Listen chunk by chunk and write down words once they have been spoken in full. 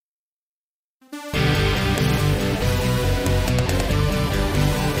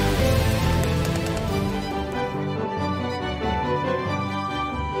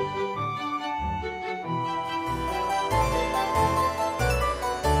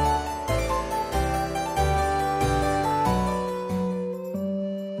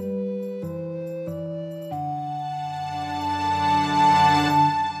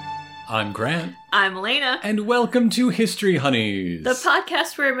I'm Grant. I'm Elena. And welcome to History Honeys, The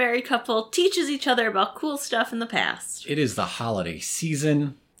podcast where a married couple teaches each other about cool stuff in the past. It is the holiday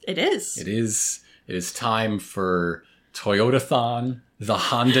season. It is. It is time for Toyotathon, the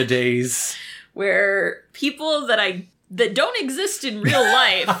Honda days. Where people that don't exist in real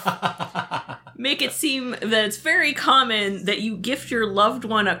life make it seem that it's very common that you gift your loved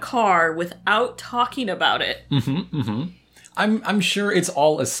one a car without talking about it. I'm sure it's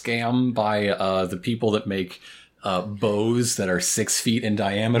all a scam by the people that make bows that are 6 feet in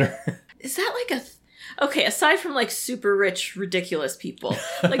diameter. Is that like okay, aside from like super rich, ridiculous people,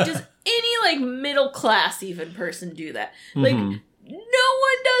 like does any like middle class even person do that? Like no one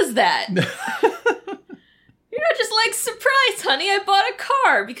does that. You're not just like, surprise, honey, I bought a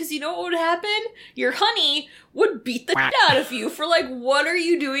car. Because you know what would happen? Your honey would beat the shit out of you for like, what are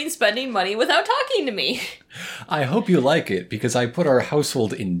you doing spending money without talking to me? I hope you like it, because I put our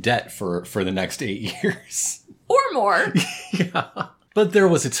household in debt for the next 8 years. Or more. Yeah. But there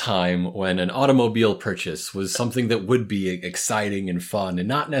was a time when an automobile purchase was something that would be exciting and fun, and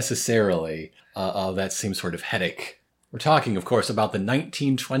not necessarily that same sort of headache. We're talking, of course, about the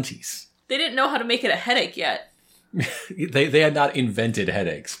 1920s. They didn't know how to make it a headache yet. They had not invented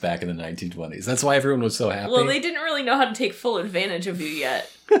headaches back in the 1920s. That's why everyone was so happy. Well, they didn't really know how to take full advantage of you yet.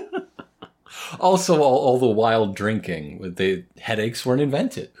 Also, all the wild drinking. The headaches weren't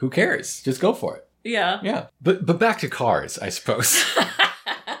invented. Who cares? Just go for it. Yeah. Yeah. But back to cars, I suppose.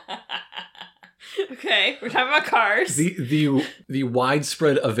 Okay, we're talking about cars. The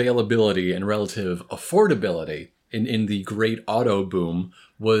widespread availability and relative affordability in the great auto boom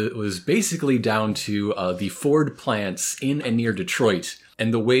was basically down to the Ford plants in and near Detroit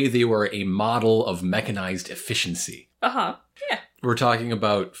and the way they were a model of mechanized efficiency. Uh-huh. Yeah. We're talking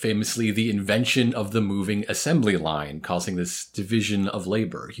about, famously, the invention of the moving assembly line, causing this division of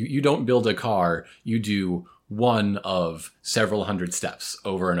labor. You don't build a car, you do one of several hundred steps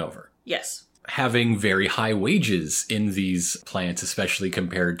over and over. Yes. Having very high wages in these plants, especially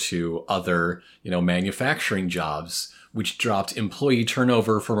compared to other, manufacturing jobs, which dropped employee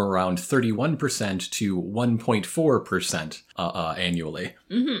turnover from around 31% to 1.4% annually.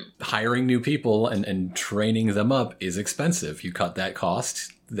 Mm-hmm. Hiring new people and training them up is expensive. You cut that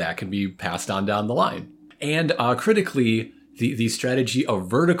cost, that can be passed on down the line. And critically, the strategy of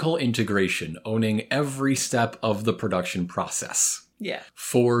vertical integration, owning every step of the production process. Yeah.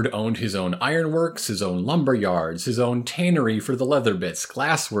 Ford owned his own ironworks, his own lumber yards, his own tannery for the leather bits,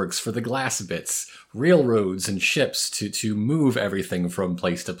 glassworks for the glass bits, railroads and ships to move everything from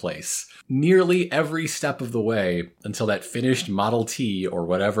place to place. Nearly every step of the way until that finished Model T or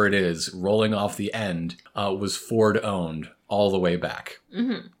whatever it is rolling off the end was Ford owned all the way back.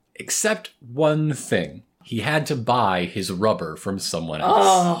 Mm-hmm. Except one thing. He had to buy his rubber from someone else.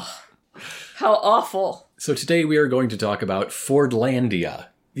 Oh, how awful. So today we are going to talk about Fordlandia,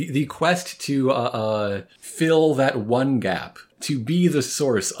 the quest to fill that one gap, to be the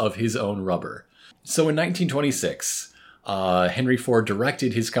source of his own rubber. So in 1926, Henry Ford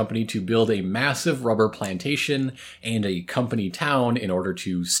directed his company to build a massive rubber plantation and a company town in order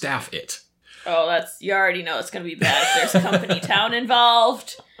to staff it. Oh, you already know it's going to be bad. If there's a company town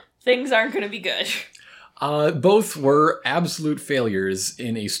involved, things aren't going to be good. Both were absolute failures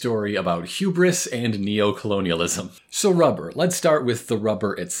in a story about hubris and neocolonialism. So rubber. Let's start with the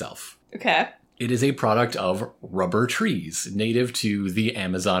rubber itself. Okay. It is a product of rubber trees, native to the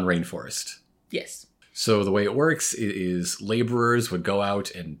Amazon rainforest. Yes. So the way it works is laborers would go out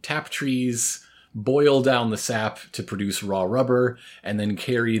and tap trees, boil down the sap to produce raw rubber, and then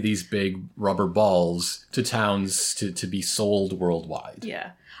carry these big rubber balls to towns to be sold worldwide.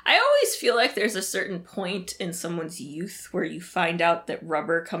 Yeah. I always feel like there's a certain point in someone's youth where you find out that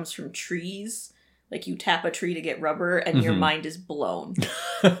rubber comes from trees. Like you tap a tree to get rubber and your mind is blown.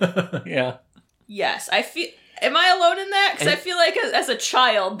 Yeah. Yes. Am I alone in that? Because I feel like as a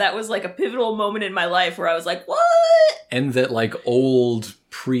child, that was like a pivotal moment in my life where I was like, what? And that like old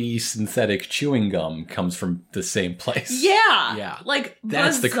pre-synthetic chewing gum comes from the same place. Yeah. Yeah. Like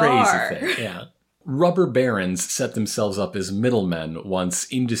that's bizarre. The crazy thing. Yeah. Rubber barons set themselves up as middlemen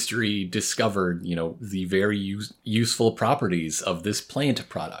once industry discovered, the very useful properties of this plant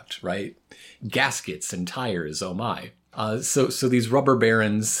product, right? Gaskets and tires, oh my. So these rubber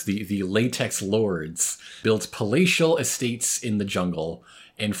barons, the latex lords, built palatial estates in the jungle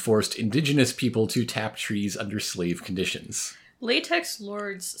and forced indigenous people to tap trees under slave conditions. Latex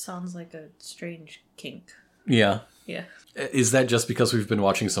lords sounds like a strange kink. Yeah. Yeah. Is that just because we've been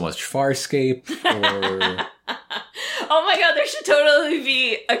watching so much Farscape? Or... Oh my god, there should totally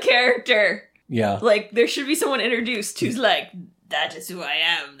be a character. Yeah. Like, there should be someone introduced who's like, that is who I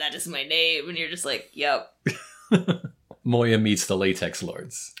am. That is my name. And you're just like, yep. Moya meets the latex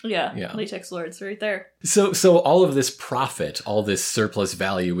lords. Yeah. Latex lords right there. So all of this profit, all this surplus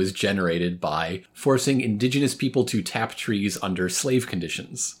value was generated by forcing indigenous people to tap trees under slave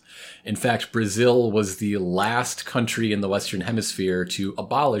conditions. In fact, Brazil was the last country in the Western Hemisphere to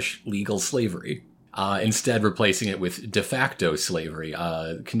abolish legal slavery, instead replacing it with de facto slavery.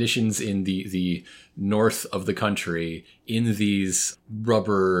 Conditions in the north of the country in these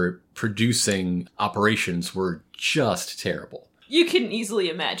rubber producing operations were just terrible. You can easily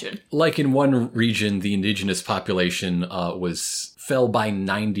imagine. Like in one region, the indigenous population fell by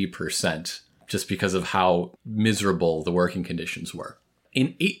 90% just because of how miserable the working conditions were. In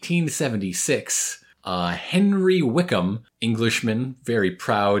 1876, Henry Wickham, Englishman, very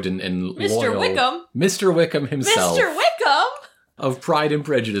proud and Mr. loyal. Wickham? Mr. Wickham himself. Mr. Wickham? Of Pride and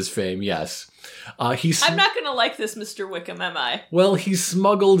Prejudice fame, yes. I'm not going to like this Mr. Wickham, am I? Well, he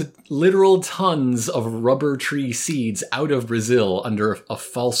smuggled literal tons of rubber tree seeds out of Brazil under a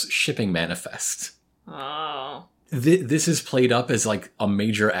false shipping manifest. Oh. This is played up as like a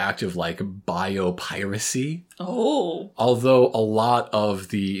major act of like biopiracy. Oh. Although a lot of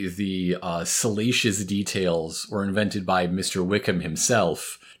the salacious details were invented by Mr. Wickham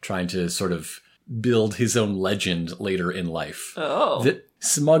himself, trying to sort of build his own legend later in life. Oh.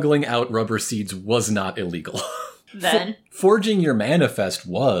 Smuggling out rubber seeds was not illegal. Then? Forging your manifest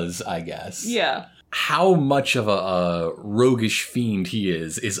was, I guess. Yeah. How much of a roguish fiend he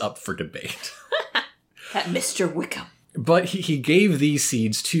is up for debate. That Mr. Wickham. But he gave these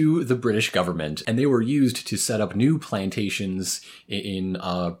seeds to the British government, and they were used to set up new plantations in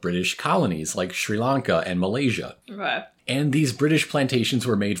British colonies like Sri Lanka and Malaysia. Okay. And these British plantations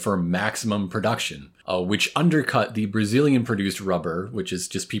were made for maximum production, which undercut the Brazilian-produced rubber, which is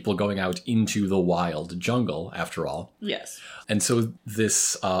just people going out into the wild jungle, after all. Yes. And so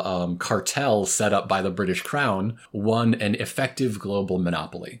this cartel set up by the British Crown won an effective global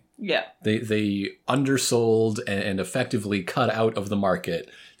monopoly. Yeah. They undersold and effectively cut out of the market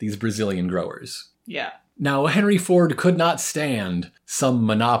these Brazilian growers. Yeah. Now, Henry Ford could not stand some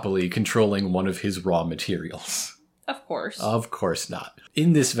monopoly controlling one of his raw materials. Of course. Of course not.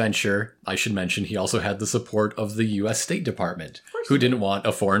 In this venture, I should mention, he also had the support of the U.S. State Department, who didn't want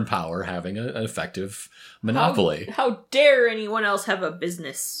a foreign power having an effective monopoly. How dare anyone else have a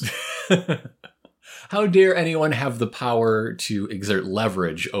business? How dare anyone have the power to exert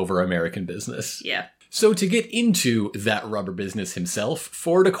leverage over American business? Yeah. So to get into that rubber business himself,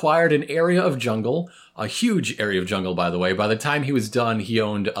 Ford acquired an area of jungle, a huge area of jungle, by the way. By the time he was done, he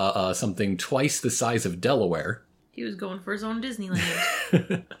owned something twice the size of Delaware. He was going for his own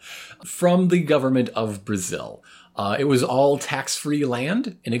Disneyland. From the government of Brazil. It was all tax-free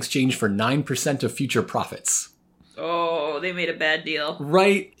land in exchange for 9% of future profits. Oh, they made a bad deal.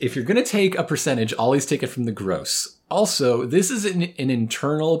 Right. If you're going to take a percentage, always take it from the gross. Also, this is an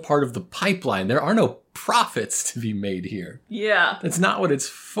internal part of the pipeline. There are no profits to be made here. Yeah. That's not what it's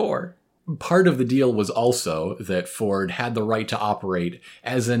for. Part of the deal was also that Ford had the right to operate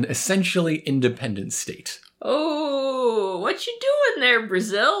as an essentially independent state. Oh, what you doing there,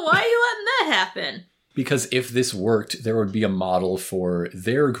 Brazil? Why are you letting that happen? Because if this worked, there would be a model for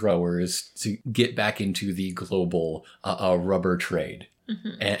their growers to get back into the global rubber trade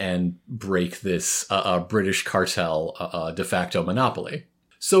and break this British cartel de facto monopoly.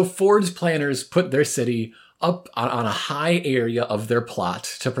 So Ford's planners put their city up on a high area of their plot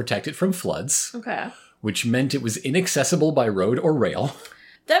to protect it from floods. Okay. Which meant it was inaccessible by road or rail.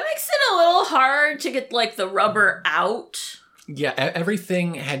 That makes it a little hard to get, like, the rubber out. Yeah,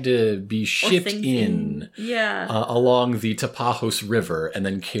 everything had to be shipped in along the Tapajos River and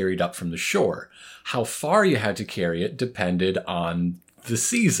then carried up from the shore. How far you had to carry it depended on the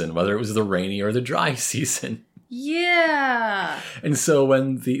season, whether it was the rainy or the dry season. Yeah. And so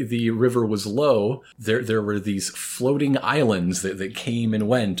when the river was low, there were these floating islands that came and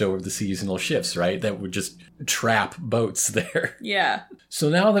went over the seasonal shifts, right? That would just trap boats there. Yeah. So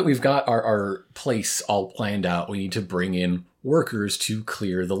now that we've got our place all planned out, we need to bring in workers to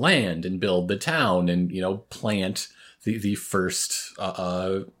clear the land and build the town and, plant the first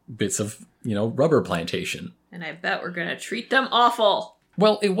bits of, rubber plantation. And I bet we're going to treat them awful.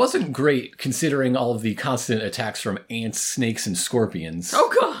 Well, it wasn't great considering all of the constant attacks from ants, snakes, and scorpions.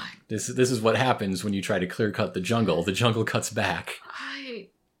 Oh, God. This is what happens when you try to clear cut the jungle. The jungle cuts back. I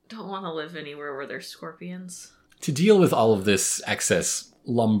don't want to live anywhere where there's scorpions. To deal with all of this excess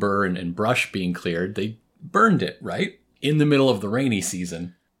lumber and brush being cleared, they burned it, right? In the middle of the rainy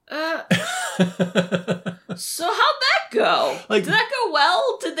season. So how'd that go? Did that go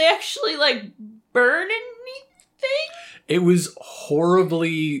well? Did they actually, burn anything? It was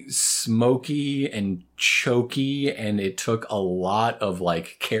horribly smoky and choky, and it took a lot of,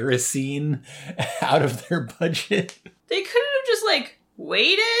 like, kerosene out of their budget. They couldn't have just, like,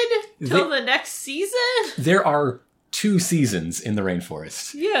 waited till the next season? There are 2 seasons in the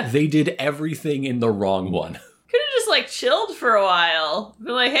rainforest. Yeah. They did everything in the wrong one. Could have just, like, chilled for a while.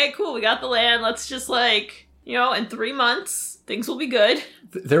 Be like, hey, cool, we got the land. Let's just, like, you know, in 3 months, things will be good.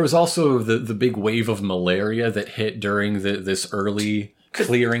 There was also the big wave of malaria that hit during this early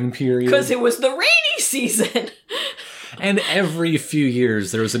clearing period. Because it was the rainy season. And every few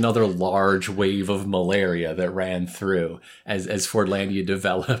years, there was another large wave of malaria that ran through as Fordlandia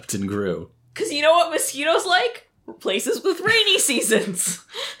developed and grew. Because you know what mosquitoes like? Places with rainy seasons.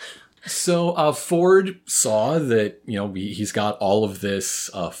 So Ford saw that, you know, he's got all of this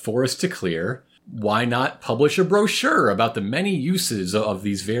forest to clear. Why not publish a brochure about the many uses of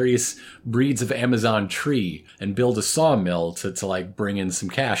these various breeds of Amazon tree and build a sawmill to like bring in some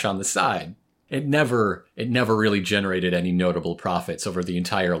cash on the side? It never really generated any notable profits over the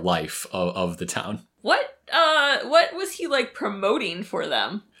entire life of the town. What was he like promoting for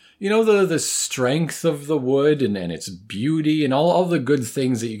them? You know, the strength of the wood and its beauty and all the good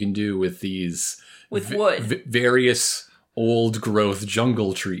things that you can do with these wood. Various old growth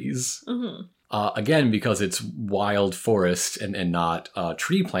jungle trees. Mm-hmm. Again, because it's wild forest and not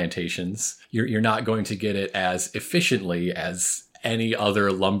tree plantations, you're not going to get it as efficiently as any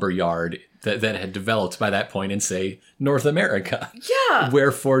other lumber yard that had developed by that point in, say, North America. Yeah.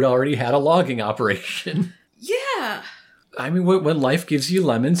 Where Ford already had a logging operation. Yeah. I mean, when life gives you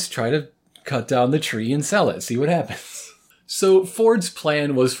lemons, try to cut down the tree and sell it. See what happens. So Ford's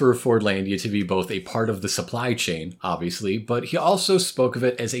plan was for Fordlandia to be both a part of the supply chain, obviously, but he also spoke of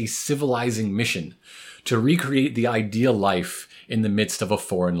it as a civilizing mission to recreate the ideal life in the midst of a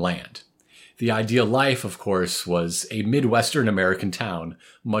foreign land. The ideal life, of course, was a Midwestern American town,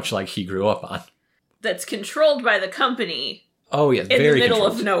 much like he grew up on. That's controlled by the company. Oh, yes, very controlled. In the middle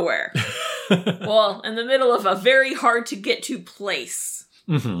of nowhere. Well, in the middle of a very hard to get to place.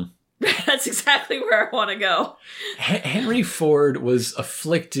 Mm-hmm. That's exactly where I want to go. Henry Ford was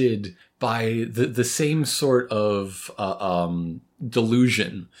afflicted by the same sort of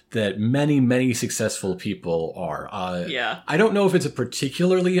delusion that many successful people are. Yeah. I don't know if it's a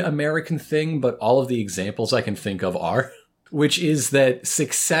particularly American thing, but all of the examples I can think of are, which is that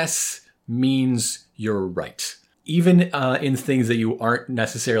success means you're right. Even in things that you aren't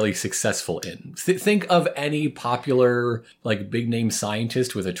necessarily successful in. Think of any popular, like, big-name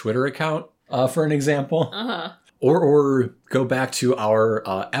scientist with a Twitter account, for an example. Uh-huh. Or go back to our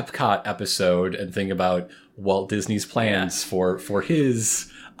Epcot episode and think about Walt Disney's plans for his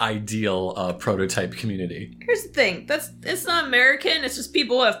ideal prototype community. Here's the thing. It's not American. It's just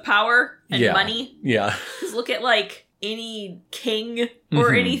people who have power and money. Yeah. Just look at, like, any king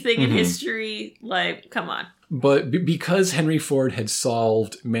or anything in history. Like, come on. But because Henry Ford had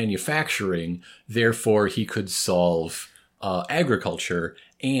solved manufacturing, therefore he could solve agriculture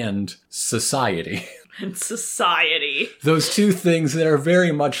and society. And society. Those two things that are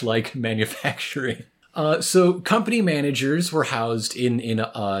very much like manufacturing. So company managers were housed in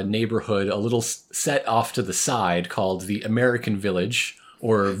a neighborhood a little set off to the side called the American Village,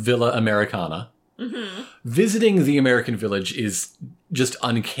 or Villa Americana. Mm-hmm. Visiting the American Village is just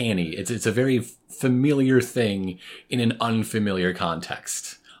uncanny. It's a very familiar thing in an unfamiliar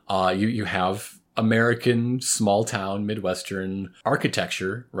context. You have American small town Midwestern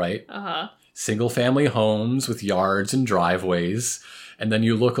architecture, right? Uh-huh. Single family homes with yards and driveways. And then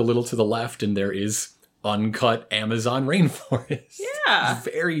you look a little to the left and there is uncut Amazon rainforest. Yeah. It's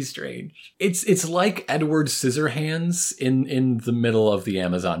very strange. It's like Edward Scissorhands in the middle of the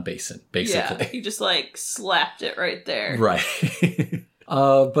Amazon basin, basically. Yeah, he just like slapped it right there. Right.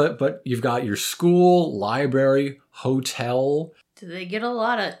 But you've got your school, library, hotel. Do they get a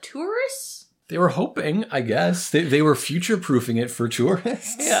lot of tourists? They were hoping, I guess. They were future-proofing it for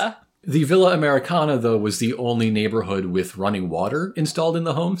tourists. Yeah. The Villa Americana, though, was the only neighborhood with running water installed in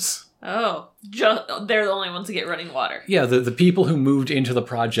the homes. Oh, they're the only ones to get running water. Yeah, the people who moved into the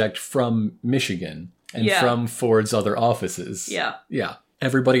project from Michigan and from Ford's other offices. Yeah. Yeah.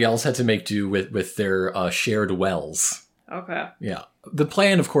 Everybody else had to make do with their shared wells. Okay. Yeah. The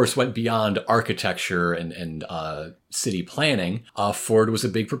plan, of course, went beyond architecture and city planning. Ford was a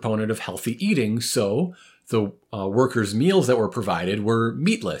big proponent of healthy eating, so the workers' meals that were provided were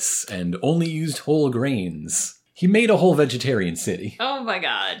meatless and only used whole grains. He made a whole vegetarian city. Oh my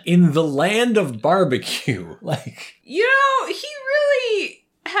god. In the land of barbecue. Like, you know, he really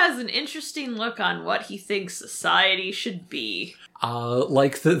has an interesting look on what he thinks society should be.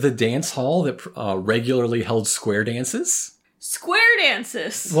 Like the dance hall that regularly held square dances. Square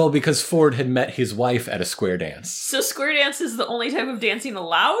dances! Well, because Ford had met his wife at a square dance. So square dance is the only type of dancing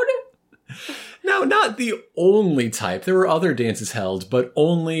allowed? No, not the only type. There were other dances held, but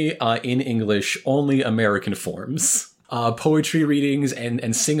only in English, only American forms. Poetry readings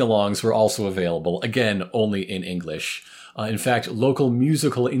and sing-alongs were also available, again, only in English. In fact, local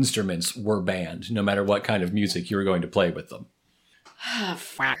musical instruments were banned, no matter what kind of music you were going to play with them.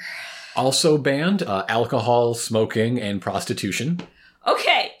 Also banned, alcohol, smoking, and prostitution.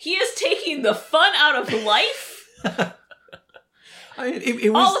 Okay, he is taking the fun out of life.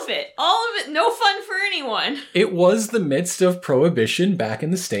 It was, all of it, no fun for anyone. It was the midst of Prohibition back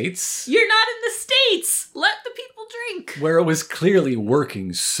in the States. You're not in the States. Let the people drink. Where it was clearly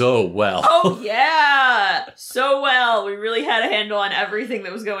working so well. Oh, yeah. So well. We really had a handle on everything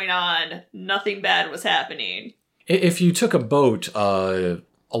that was going on. Nothing bad was happening. If you took a boat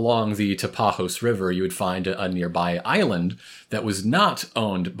along the Tapajos River, you would find a nearby island that was not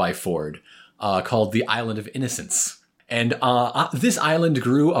owned by Ford, called the Island of Innocence. And this island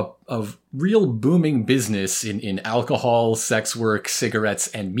grew a real booming business in alcohol, sex work, cigarettes,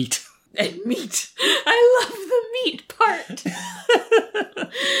 and meat. And meat. I love the meat part.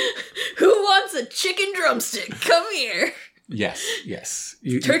 Who wants a chicken drumstick? Come here. Yes.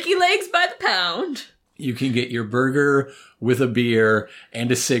 Turkey legs by the pound. You can get your burger with a beer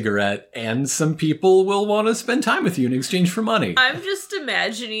and a cigarette, and some people will want to spend time with you in exchange for money. I'm just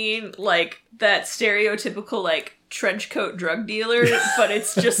imagining, like, that stereotypical, like, trench coat drug dealer, but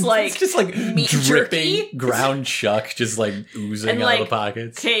it's just like meat dripping jerky. ground chuck just like oozing and, out of the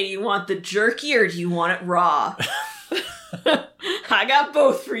pockets. Okay, you want the jerky or do you want it raw? I got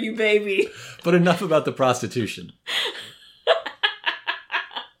both for you, baby. But enough about the prostitution.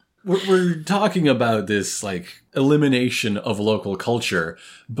 We're talking about this, like, elimination of local culture,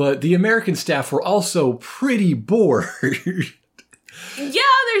 but the American staff were also pretty bored.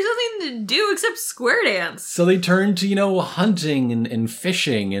 Yeah, there's nothing to do except square dance. So they turned to, hunting and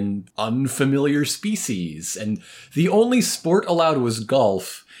fishing and unfamiliar species. And the only sport allowed was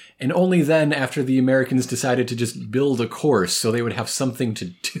golf. And only then after the Americans decided to just build a course so they would have something to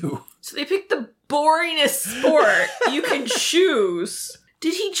do. So they picked the boringest sport you can choose.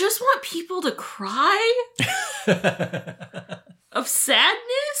 Did he just want people to cry? Of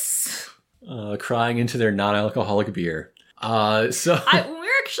sadness? Crying into their non-alcoholic beer. When we were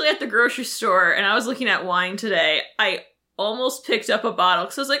actually at the grocery store and I was looking at wine today, I almost picked up a bottle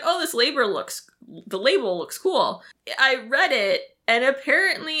because I was like, oh, the label looks cool. I read it and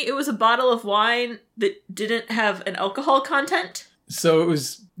apparently it was a bottle of wine that didn't have an alcohol content. So it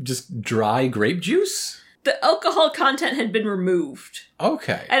was just dry grape juice? The alcohol content had been removed.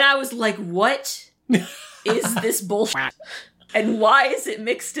 Okay. And I was like, what is this bullshit? And why is it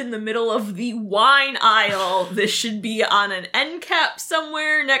mixed in the middle of the wine aisle? This should be on an end cap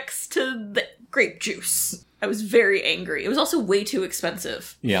somewhere next to the grape juice. I was very angry. It was also way too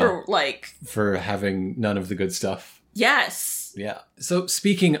expensive. Yeah. For having none of the good stuff. Yes. Yeah. So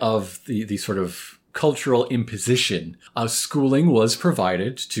speaking of the sort of cultural imposition, schooling was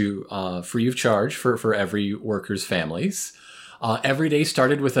provided to free of charge for every worker's families. Every day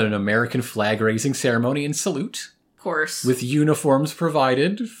started with an American flag raising ceremony and salute. Course. With uniforms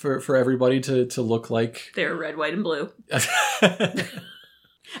provided for everybody to look like... They're red, white, and blue.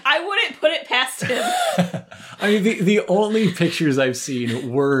 I wouldn't put it past him. I mean, the only pictures I've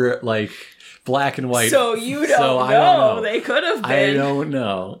seen were, like, black and white. So you don't know. They could have been. I don't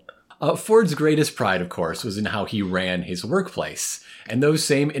know. Ford's greatest pride, of course, was in how he ran his workplace. And those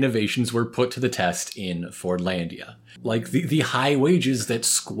same innovations were put to the test in Fordlandia. Like the high wages that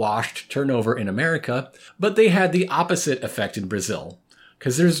squashed turnover in America, but they had the opposite effect in Brazil.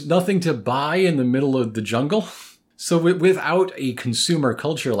 Because there's nothing to buy in the middle of the jungle. So without a consumer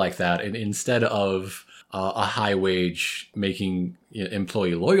culture like that, and instead of a high wage making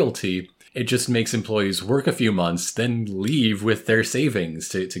employee loyalty, it just makes employees work a few months, then leave with their savings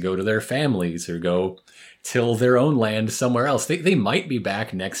to go to their families or go till their own land somewhere else. They might be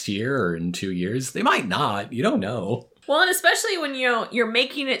back next year or in 2 years. They might not. You don't know. Well, and especially when you're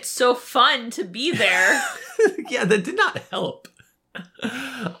making it so fun to be there. Yeah, that did not help.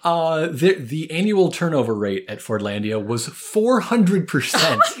 The annual turnover rate at Fordlandia was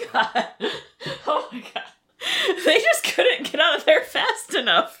 400%. Oh my god. They just couldn't get out of there fast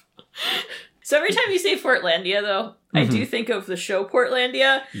enough. So every time you say Fortlandia, though, I do think of the show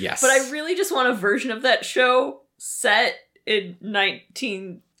Portlandia. Yes. But I really just want a version of that show set in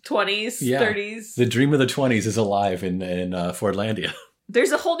 1920s, 30s. The dream of the 20s is alive in Fordlandia.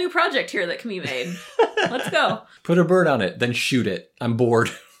 There's a whole new project here that can be made. Let's go. Put a bird on it, then shoot it. I'm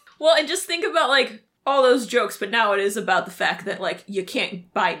bored. Well, and just think about, like, all those jokes, but now it is about the fact that, like, you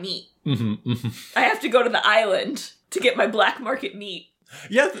can't buy meat. I have to go to the island to get my black market meat.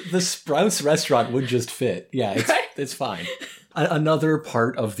 Yeah, the Sprouts restaurant would just fit. Yeah, it's fine. Another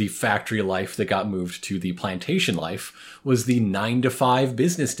part of the factory life that got moved to the plantation life was the 9-to-5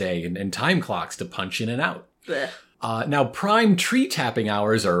 business day and time clocks to punch in and out. Now, prime tree tapping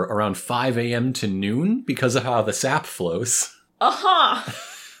hours are around 5 a.m. to noon because of how the sap flows. Uh-huh.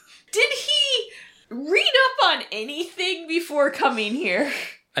 Did he read up on anything before coming here?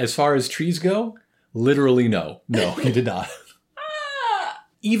 As far as trees go, literally no. No, he did not.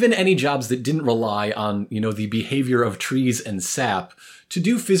 Even any jobs that didn't rely on, the behavior of trees and sap, to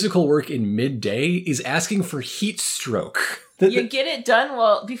do physical work in midday is asking for heat stroke. You get it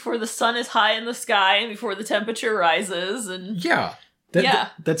done before the sun is high in the sky and before the temperature rises. And yeah.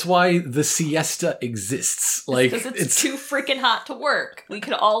 That's why the siesta exists. Because it's too freaking hot to work. We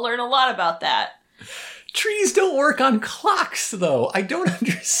could all learn a lot about that. Trees don't work on clocks, though. I don't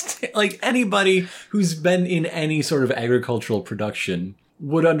understand. Like, anybody who's been in any sort of agricultural production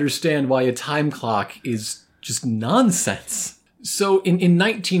would understand why a time clock is just nonsense. So in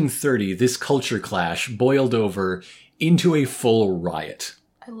 1930, this culture clash boiled over into a full riot.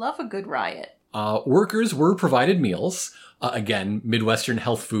 I love a good riot. Workers were provided meals. Again, Midwestern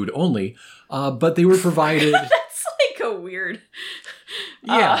health food only. But they were provided... That's like a weird...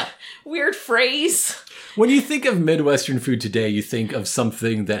 weird phrase. When you think of Midwestern food today, you think of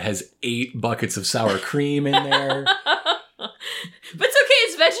something that has 8 buckets of sour cream in there. But it's okay,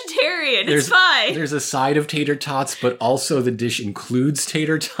 it's vegetarian, it's fine. There's a side of tater tots, but also the dish includes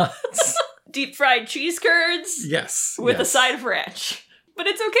tater tots. Deep fried cheese curds. Yes. With a side of ranch. But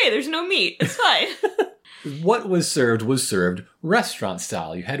it's okay, there's no meat, it's fine. What was served restaurant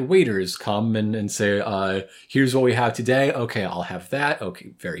style. You had waiters come and say, here's what we have today. Okay, I'll have that.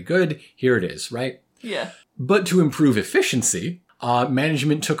 Okay, very good. Here it is, right? Yeah. But to improve efficiency,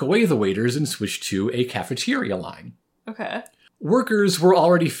 management took away the waiters and switched to a cafeteria line. Okay. Workers were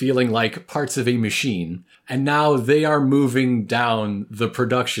already feeling like parts of a machine, and now they are moving down the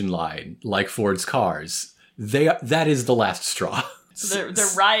production line like Ford's cars. That is the last straw. So they're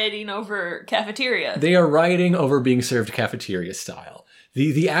rioting over cafeteria. They are rioting over being served cafeteria style.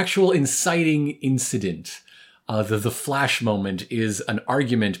 The actual inciting incident, the flash moment, is an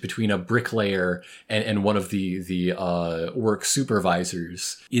argument between a bricklayer and one of the work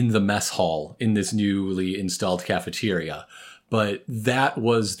supervisors in the mess hall in this newly installed cafeteria. But that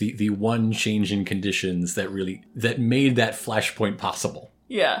was the one change in conditions that made that flashpoint possible.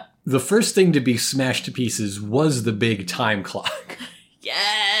 Yeah. The first thing to be smashed to pieces was the big time clock.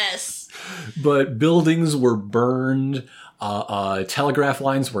 Yes! But buildings were burned, telegraph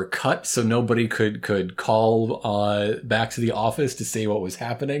lines were cut so nobody could call back to the office to say what was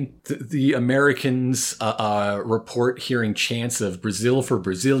happening. The Americans report hearing chants of Brazil for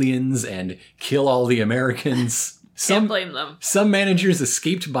Brazilians and kill all the Americans. Can't blame them. Some managers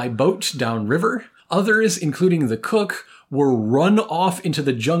escaped by boat downriver. Others, including the cook, were run off into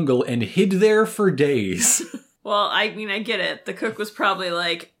the jungle and hid there for days. Well, I mean, I get it. The cook was probably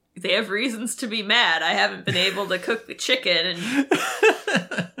like, they have reasons to be mad. I haven't been able to cook the chicken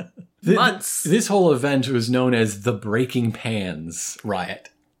in months. This whole event was known as the Breaking Pans riot.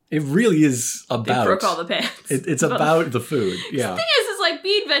 It really is about... They broke all the pans. It's about the food, yeah. The thing is like,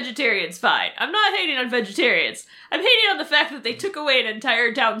 being vegetarian's fine. I'm not hating on vegetarians. I'm hating on the fact that they took away an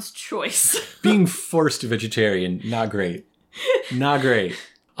entire town's choice. Being forced vegetarian, not great. Not great.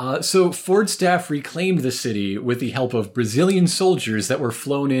 So Ford staff reclaimed the city with the help of Brazilian soldiers that were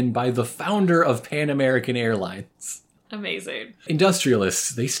flown in by the founder of Pan American Airlines. Amazing.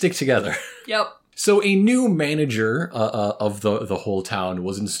 Industrialists, they stick together. Yep. So a new manager of the whole town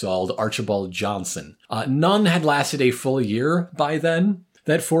was installed, Archibald Johnson. None had lasted a full year by then.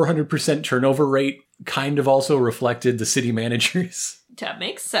 That 400% turnover rate kind of also reflected the city managers. That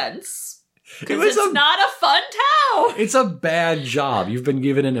makes sense. Because it's not a fun town. It's a bad job. You've been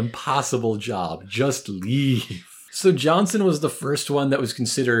given an impossible job. Just leave. So Johnson was the first one that was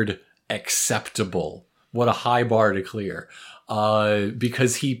considered acceptable. What a high bar to clear.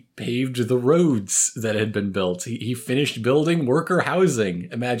 Because he paved the roads that had been built. He finished building worker housing.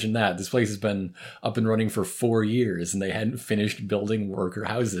 Imagine that. This place has been up and running for 4 years and they hadn't finished building worker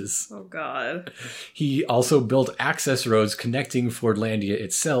houses. Oh, God. He also built access roads connecting Fordlandia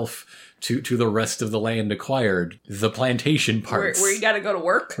itself to the rest of the land acquired. The plantation parts. Where you gotta go to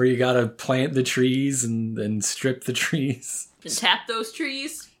work? Where you gotta plant the trees and strip the trees. And tap those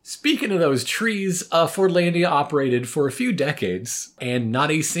trees? Speaking of those trees, Fordlandia operated for a few decades, and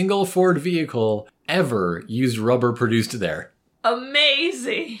not a single Ford vehicle ever used rubber produced there.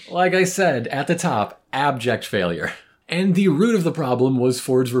 Amazing. Like I said, at the top, abject failure. And the root of the problem was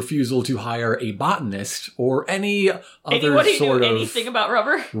Ford's refusal to hire a botanist or any other Anybody sort knew of anything about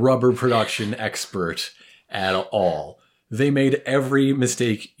rubber? rubber production expert at all. They made every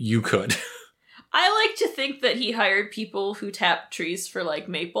mistake you could. I like to think that he hired people who tapped trees for, like,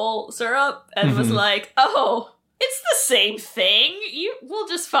 maple syrup and was like, oh, it's the same thing. We'll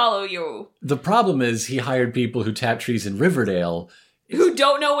just follow you. The problem is he hired people who tap trees in Riverdale. Who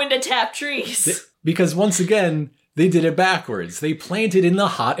don't know when to tap trees. Because once again, they did it backwards. They planted in the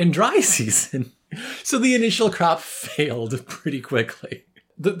hot and dry season. So the initial crop failed pretty quickly.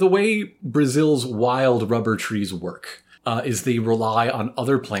 The way Brazil's wild rubber trees work is they rely on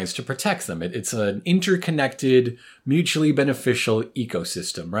other plants to protect them. It's an interconnected, mutually beneficial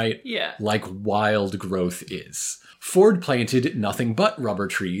ecosystem, right? Yeah. Like wild growth is. Ford planted nothing but rubber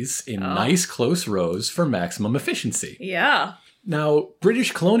trees in nice close rows for maximum efficiency. Yeah. Now,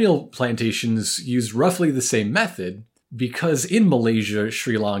 British colonial plantations used roughly the same method because in Malaysia,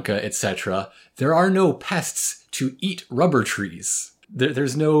 Sri Lanka, etc., there are no pests to eat rubber trees.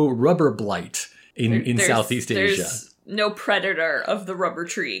 There's no rubber blight in Southeast Asia. There's no predator of the rubber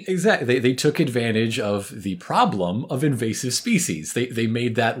tree. Exactly. They took advantage of the problem of invasive species. They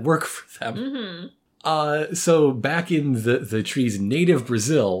made that work for them. Mm-hmm. So back in the tree's native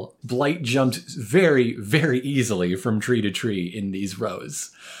Brazil, blight jumped very, very easily from tree to tree in these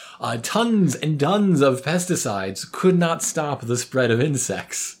rows. Tons and tons of pesticides could not stop the spread of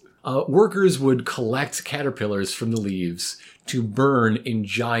insects. Workers would collect caterpillars from the leaves to burn in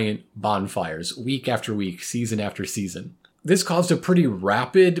giant bonfires week after week, season after season. This caused a pretty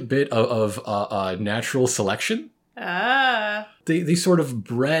rapid bit of natural selection. They sort of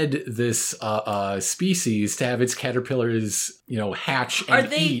bred this species to have its caterpillars, hatch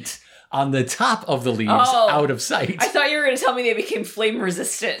and eat on the top of the leaves out of sight. I thought you were going to tell me they became flame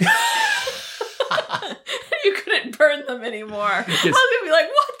resistant. You couldn't burn them anymore. Yes. I was going to be like,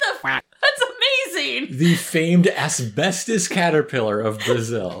 what the f***? That's amazing. The famed asbestos caterpillar of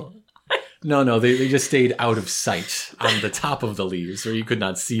Brazil. No, they just stayed out of sight on the top of the leaves where you could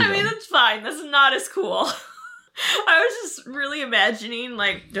not see them. I mean, that's fine. That's not as cool. I was just really imagining,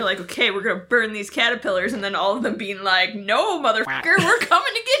 they're like, okay, we're going to burn these caterpillars, and then all of them being like, no, motherfucker, we're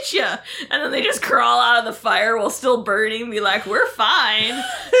coming to get you. And then they just crawl out of the fire while still burning, be like, we're fine.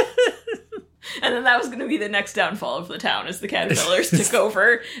 And then that was going to be the next downfall of the town, as the caterpillars took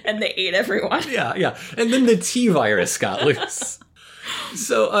over and they ate everyone. Yeah. And then the T-virus got loose.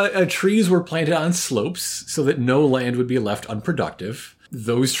 So trees were planted on slopes so that no land would be left unproductive.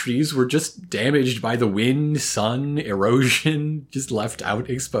 Those trees were just damaged by the wind, sun, erosion, just left out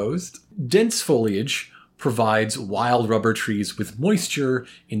exposed. Dense foliage provides wild rubber trees with moisture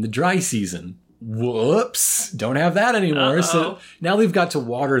in the dry season. Whoops, don't have that anymore. Uh-oh. So now they've got to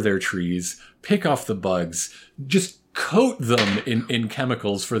water their trees, pick off the bugs, just coat them in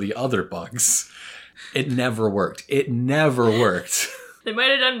chemicals for the other bugs. It never worked. They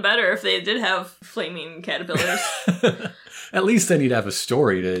might have done better if they did have flaming caterpillars. At least then you'd have a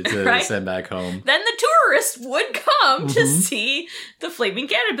story to right? send back home. Then the tourists would come to see the flaming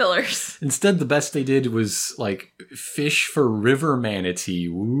caterpillars. Instead, the best they did was, fish for river manatee.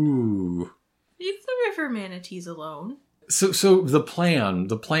 Woo. Leave the river manatees alone. So the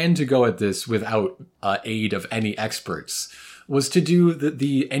plan to go at this without aid of any experts was to do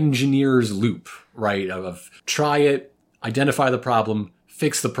the engineer's loop, right? Of try it, identify the problem,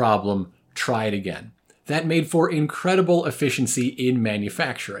 fix the problem, try it again. That made for incredible efficiency in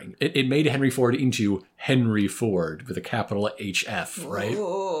manufacturing. It made Henry Ford into Henry Ford with a capital HF, right?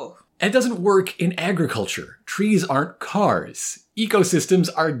 Whoa. It doesn't work in agriculture. Trees aren't cars. Ecosystems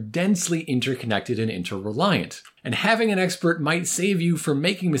are densely interconnected and interreliant. And having an expert might save you from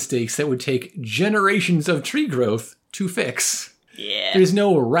making mistakes that would take generations of tree growth to fix. Yeah. There's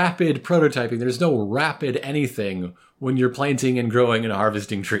no rapid prototyping. There's no rapid anything when you're planting and growing and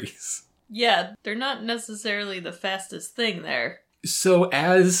harvesting trees. Yeah, they're not necessarily the fastest thing there. So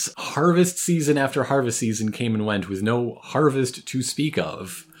as harvest season after harvest season came and went with no harvest to speak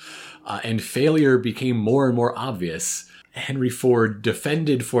of, and failure became more and more obvious, Henry Ford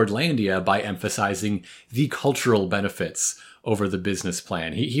defended Fordlandia by emphasizing the cultural benefits over the business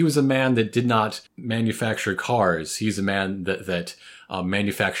plan. He was a man that did not manufacture cars. He's a man that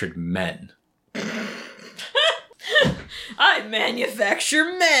manufactured men. I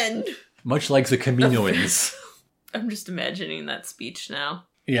manufacture men! Much like the Caminoans. I'm just imagining that speech now.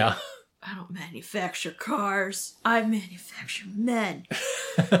 Yeah. I don't manufacture cars. I manufacture men.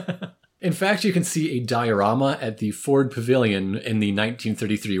 In fact, you can see a diorama at the Ford Pavilion in the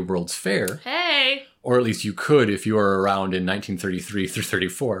 1933 World's Fair. Hey! Or at least you could if you were around in 1933 through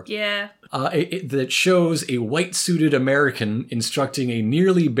 34. Yeah. That shows a white-suited American instructing a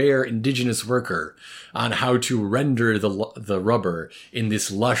nearly bare indigenous worker on how to render the rubber in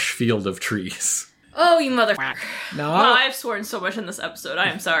this lush field of trees. Oh, you motherfucker. Now, Wow, I've sworn so much in this episode. I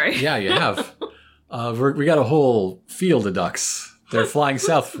am sorry. Yeah, you have. We got a whole field of ducks. They're flying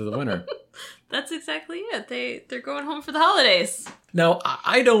south for the winter. That's exactly it. They're going home for the holidays. Now,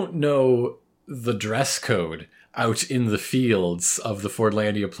 I don't know the dress code out in the fields of the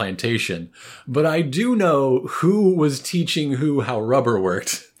Fordlandia plantation, but I do know who was teaching who how rubber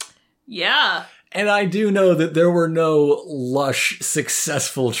worked. Yeah. And I do know that there were no lush,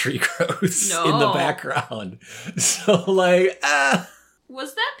 successful tree growths in the background. So,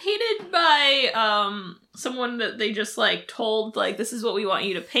 Was that painted by someone that they just, told, this is what we want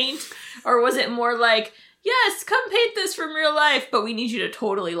you to paint? Or was it more like, yes, come paint this from real life, but we need you to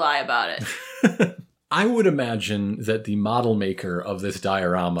totally lie about it? I would imagine that the model maker of this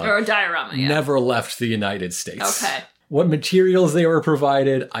diorama... Or a diorama, yeah. ...never left the United States. Okay. What materials they were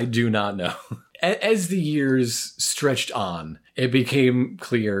provided, I do not know. As the years stretched on, it became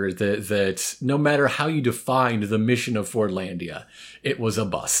clear that no matter how you defined the mission of Fordlandia, it was a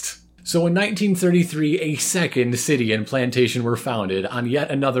bust. So in 1933, a second city and plantation were founded on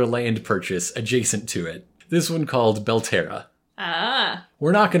yet another land purchase adjacent to it. This one called Belterra. Ah.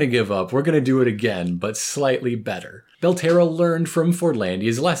 We're not going to give up. We're going to do it again, but slightly better. Belterra learned from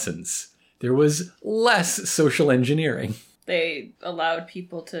Fordlandia's lessons. There was less social engineering. They allowed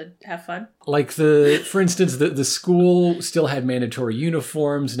people to have fun? For instance, the school still had mandatory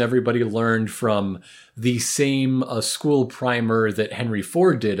uniforms and everybody learned from the same school primer that Henry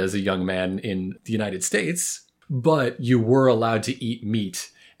Ford did as a young man in the United States. But you were allowed to eat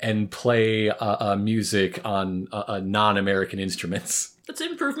meat and play music on non-American instruments. That's an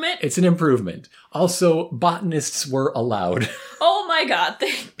improvement. It's an improvement. Also, botanists were allowed. Oh my god,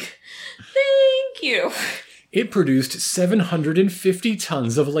 thank you. It produced 750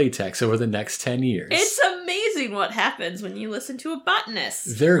 tons of latex over the next 10 years. It's amazing what happens when you listen to a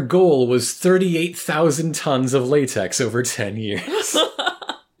botanist. Their goal was 38,000 tons of latex over 10 years.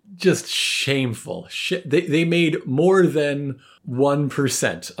 Just shameful. They made more than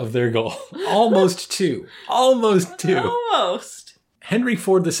 1% of their goal. Almost 2. Almost 2. Almost. Henry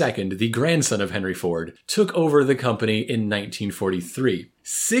Ford II, the grandson of Henry Ford, took over the company in 1943.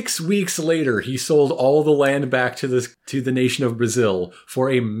 6 weeks later, he sold all the land back to the nation of Brazil for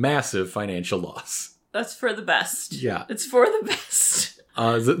a massive financial loss. That's for the best. Yeah. It's for the best.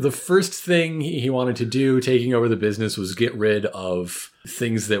 The first thing he wanted to do, taking over the business, was get rid of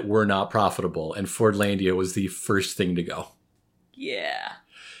things that were not profitable, and Fordlandia was the first thing to go. Yeah.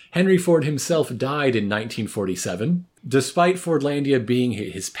 Henry Ford himself died in 1947. Despite Fordlandia being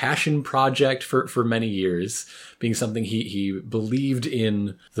his passion project for many years, being something he believed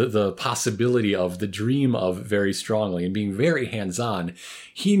in the possibility of, the dream of very strongly, and being very hands-on,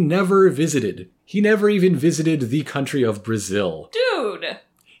 he never even visited the country of Brazil. Dude!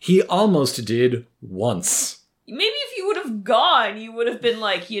 He almost did once. Maybe if you would have gone, you would have been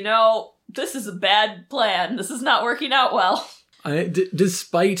like, this is a bad plan. This is not working out well.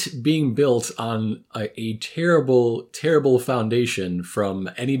 Despite being built on a terrible, terrible foundation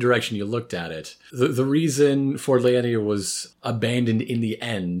from any direction you looked at it, the reason Fordlandia was abandoned in the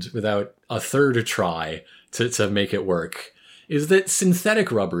end without a third try to make it work is that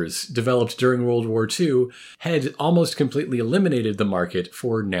synthetic rubbers developed during World War II had almost completely eliminated the market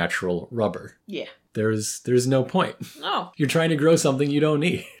for natural rubber. Yeah. There's no point. Oh. You're trying to grow something you don't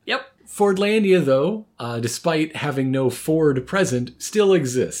need. Yep. Fordlandia, though, despite having no Ford present, still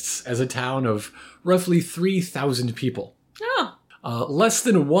exists as a town of roughly 3,000 people. Oh. Less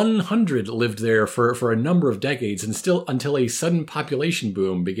than 100 lived there for a number of decades, and still until a sudden population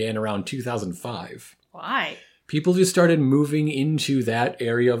boom began around 2005. Why? People just started moving into that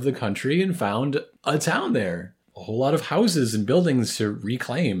area of the country and found a town there. A whole lot of houses and buildings to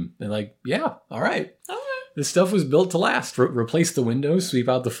reclaim. And yeah, all right. Okay. This stuff was built to last. Replace the windows, sweep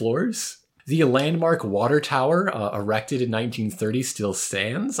out the floors. The landmark water tower, erected in 1930, still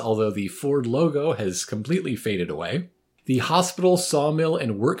stands, although the Ford logo has completely faded away. The hospital, sawmill,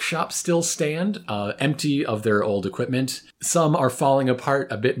 and workshop still stand, empty of their old equipment. Some are falling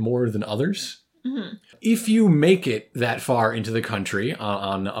apart a bit more than others. Mm-hmm. If you make it that far into the country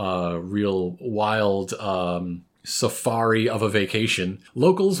on a real wild safari of a vacation,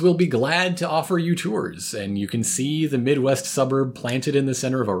 locals will be glad to offer you tours, and you can see the Midwest suburb planted in the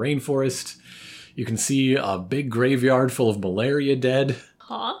center of a rainforest. You can see a big graveyard full of malaria dead.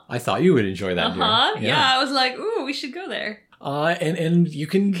 Huh? I thought you would enjoy that. Uh-huh. Yeah, I was like, ooh, we should go there. And you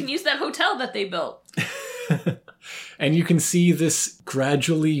can use that hotel that they built. And you can see this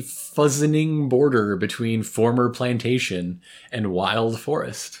gradually fuzzening border between former plantation and wild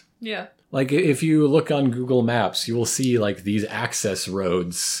forest. Yeah. Like, if you look on Google Maps, you will see, like, these access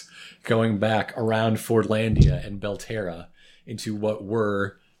roads going back around Fordlandia and Belterra into what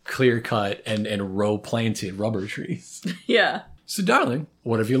were clear-cut and row-planted rubber trees. Yeah. So, darling,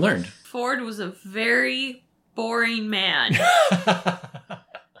 what have you learned? Ford was a very boring man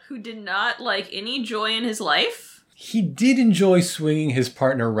who did not like any joy in his life. He did enjoy swinging his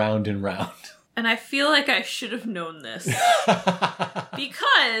partner round and round. And I feel like I should have known this.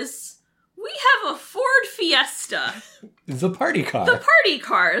 Because we have a Ford Fiesta. The party car. The party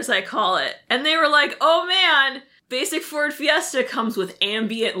car, as I call it. And they were like, oh man, basic Ford Fiesta comes with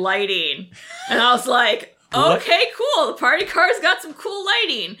ambient lighting. And I was like, okay, cool. The party car's got some cool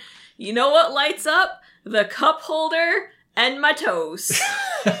lighting. You know what lights up? The cup holder and my toes.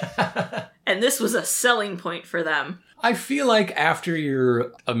 And this was a selling point for them. I feel like after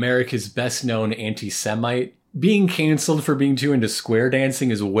you're America's best known anti-Semite, being canceled for being too into square dancing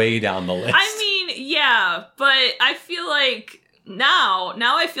is way down the list. I mean, yeah, but I feel like now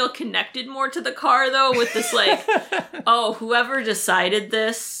I feel connected more to the car though with this like, oh, whoever decided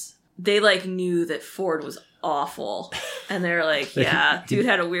this, they like knew that Ford was awful. And they're like, yeah, dude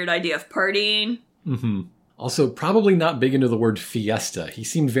had a weird idea of partying. Mm-hmm. Also, probably not big into the word fiesta. He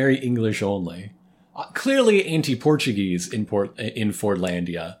seemed very English only. Clearly anti-Portuguese in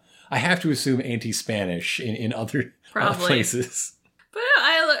Fordlandia. I have to assume anti-Spanish in other places. But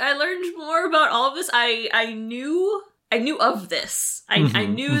I learned more about all of this. I knew of this. I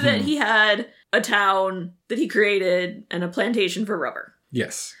knew that he had a town that he created and a plantation for rubber.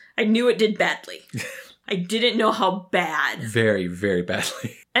 Yes. I knew it did badly. I didn't know how bad. Very, very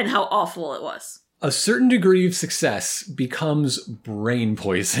badly. And how awful it was. A certain degree of success becomes brain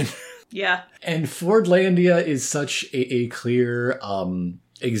poison. Yeah. And Fordlandia is such a clear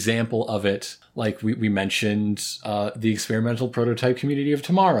example of it. Like we mentioned, the experimental prototype community of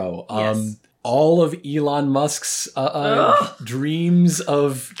tomorrow. Yes. All of Elon Musk's dreams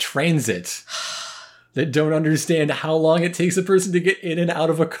of transit that don't understand how long it takes a person to get in and out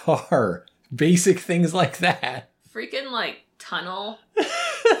of a car. Basic things like that. Freaking like tunnel.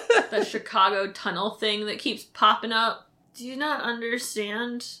 The Chicago tunnel thing that keeps popping up. Do you not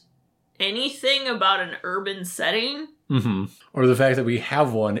understand anything about an urban setting? Mm-hmm. Or the fact that we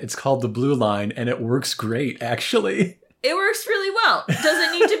have one. It's called the Blue Line, and it works great, actually. It works really well. Does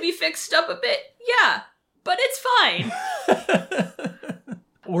it need to be fixed up a bit? Yeah, but it's fine.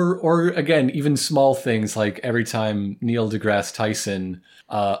 Or again, even small things like every time Neil deGrasse Tyson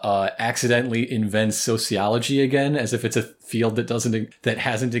accidentally invents sociology again, as if it's a field that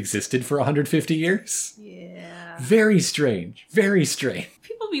hasn't existed for 150 years. Yeah. Very strange. Very strange.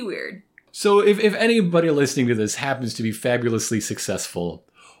 People be weird. So if anybody listening to this happens to be fabulously successful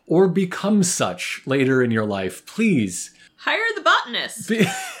or become such later in your life, please hire the botanist.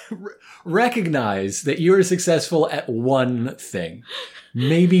 Recognize that you are successful at one thing.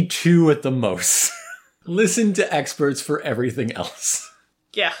 Maybe two at the most. Listen to experts for everything else.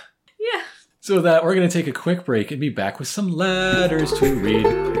 Yeah. Yeah. So that we're going to take a quick break and be back with some letters to read.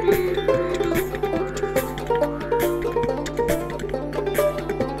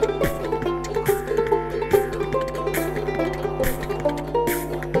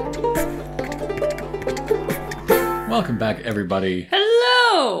 Welcome back, everybody.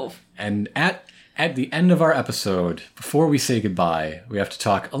 Hello! And at the end of our episode, before we say goodbye, we have to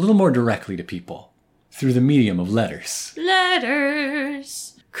talk a little more directly to people through the medium of letters.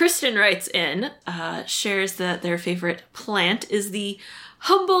 Letters. Kristen writes in, shares that their favorite plant is the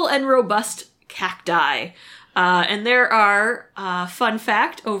humble and robust cacti. And there are, fun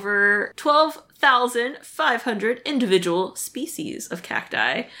fact, over 12,500 individual species of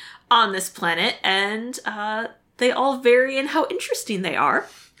cacti on this planet, and they all vary in how interesting they are.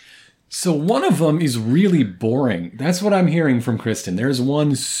 So one of them is really boring. That's what I'm hearing from Kristen. There's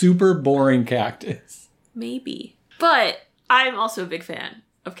one super boring cactus. Maybe. But I'm also a big fan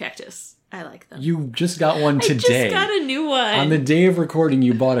of cactus. I like them. You just got one today. I just got a new one. On the day of recording,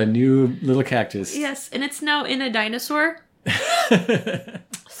 you bought a new little cactus. Yes, and it's now in a dinosaur.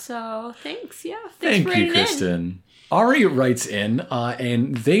 So So thanks. Yeah. Thanks Thank for you, writing in. Kristen. Ari writes in,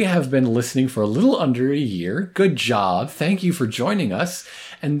 and they have been listening for a little under a year. Good job. Thank you for joining us.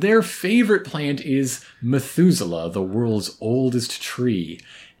 And their favorite plant is Methuselah, the world's oldest tree.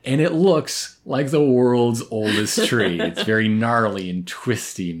 And it looks like the world's oldest tree. It's very gnarly and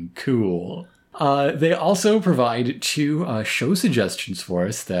twisty and cool. They also provide 2 show suggestions for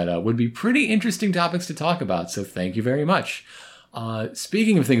us that would be pretty interesting topics to talk about. So thank you very much.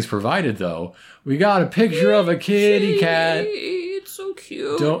 Speaking of things provided, though, we got a picture of a kitty cat. It's so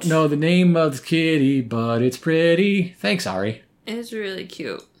cute. Don't know the name of the kitty, but it's pretty. Thanks, Ari. It's really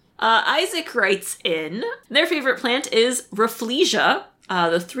cute. Isaac writes in, their favorite plant is Rafflesia,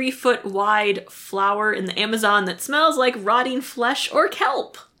 the 3-foot wide flower in the Amazon that smells like rotting flesh or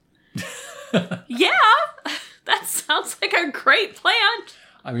kelp. Yeah, that sounds like a great plant.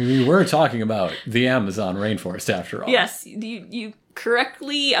 I mean, we were talking about the Amazon rainforest after all. Yes, you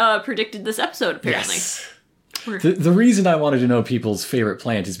correctly predicted this episode, apparently. Yes. The reason I wanted to know people's favorite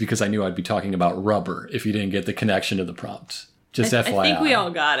plant is because I knew I'd be talking about rubber if you didn't get the connection to the prompt. Just FYI. I think we all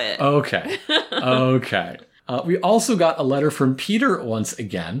got it. Okay. Okay. We also got a letter from Peter once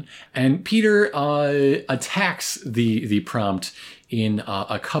again, and Peter attacks the prompt in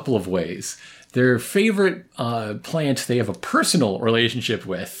a couple of ways. Their favorite plant they have a personal relationship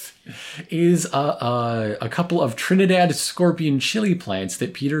with is a couple of Trinidad scorpion chili plants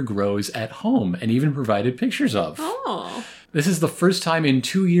that Peter grows at home and even provided pictures of. Oh. This is the first time in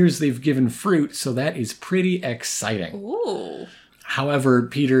 2 years they've given fruit, so that is pretty exciting. Ooh. However,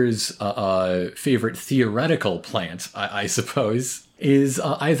 Peter's favorite theoretical plant, I suppose, is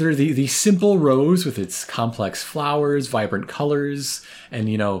either the simple rose with its complex flowers, vibrant colors, and,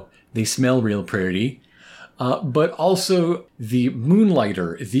 they smell real pretty, but also the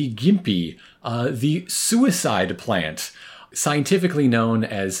moonlighter, the gimpy, the suicide plant, scientifically known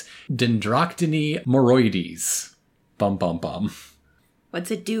as Dendroctony moroides. Bum, bum, bum.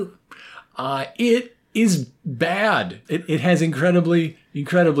 What's it do? It is bad. It has incredibly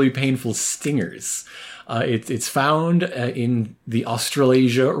painful stingers. It's found in the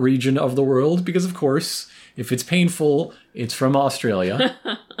Australasia region of the world because, of course, if it's painful, it's from Australia.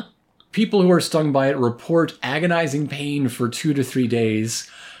 People who are stung by it report agonizing pain for 2 to 3 days.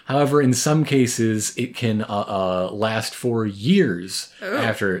 However, in some cases, it can last for years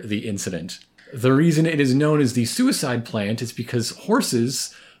after the incident. The reason it is known as the suicide plant is because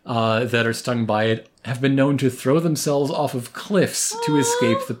horses that are stung by it have been known to throw themselves off of cliffs to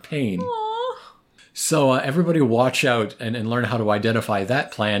escape the pain. Aww. So everybody watch out and learn how to identify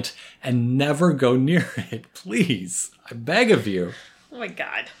that plant and never go near it, please. I beg of you. Oh my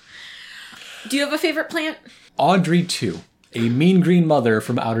god. Do you have a favorite plant? Audrey 2, a mean green mother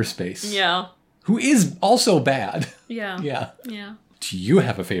from outer space. Yeah. Who is also bad. Yeah. Yeah. Yeah. Do you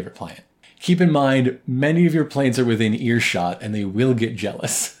have a favorite plant? Keep in mind, many of your plants are within earshot and they will get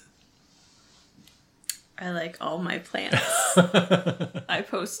jealous. I like all my plants. I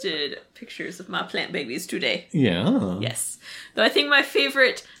posted pictures of my plant babies today. Yeah. Yes. Though I think my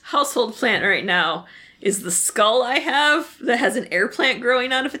favorite household plant right now is the skull I have that has an air plant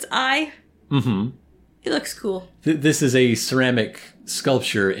growing out of its eye. Mm-hmm. It looks cool. This is a ceramic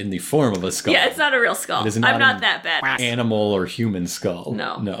sculpture in the form of a skull. Yeah, it's not a real skull. It is I'm not an that bad. Animal or human skull.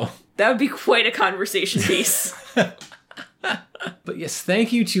 No. That would be quite a conversation piece. But yes,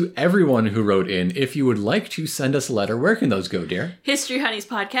 thank you to everyone who wrote in. If you would like to send us a letter, where can those go, dear?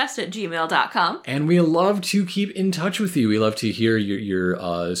 historyhoneyspodcast@gmail.com. And we love to keep in touch with you. We love to hear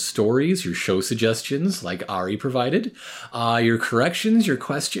your stories, your show suggestions, like Ari provided, your corrections, your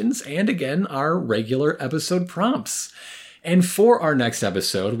questions, and again, our regular episode prompts. And for our next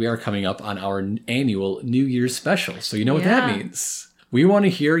episode, we are coming up on our annual New Year's special. So you know what that means. We want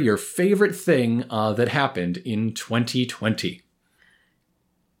to hear your favorite thing that happened in 2020.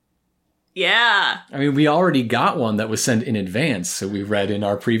 Yeah. I mean, we already got one that was sent in advance, so we read in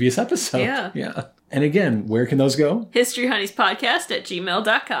our previous episode. Yeah. And again, where can those go?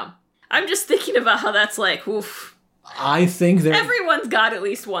 historyhoneyspodcast@gmail.com. I'm just thinking about how that's like, oof. I think there... Everyone's got at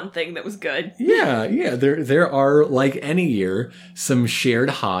least one thing that was good. Yeah. There are, like any year, some shared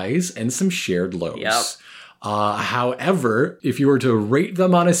highs and some shared lows. Yep. However, if you were to rate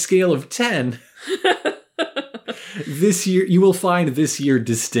them on a scale of 10... This year, you will find this year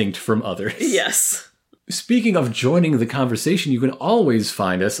distinct from others. Yes. Speaking of joining the conversation, you can always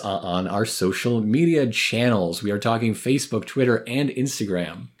find us on our social media channels. We are talking Facebook, Twitter, and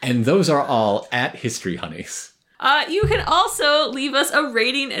Instagram. And those are all at History Honeys. You can also leave us a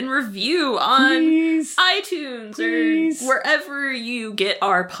rating and review on Please. iTunes Please. or wherever you get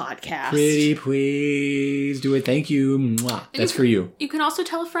our podcast. Pretty please do it. Thank you. Mwah. That's for you. You can also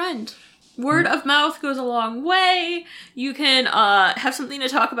tell a friend. Word of mouth goes a long way. You can have something to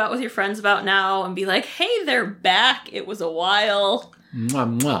talk about with your friends about now and be like, hey, they're back. It was a while.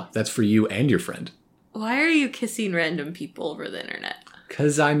 Mwah, mwah. That's for you and your friend. Why are you kissing random people over the internet?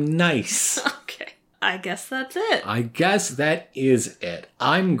 'Cause I'm nice. Okay. I guess that's it. I guess that is it.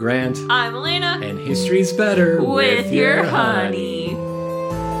 I'm Grant. I'm Elena. And history's better With your honey.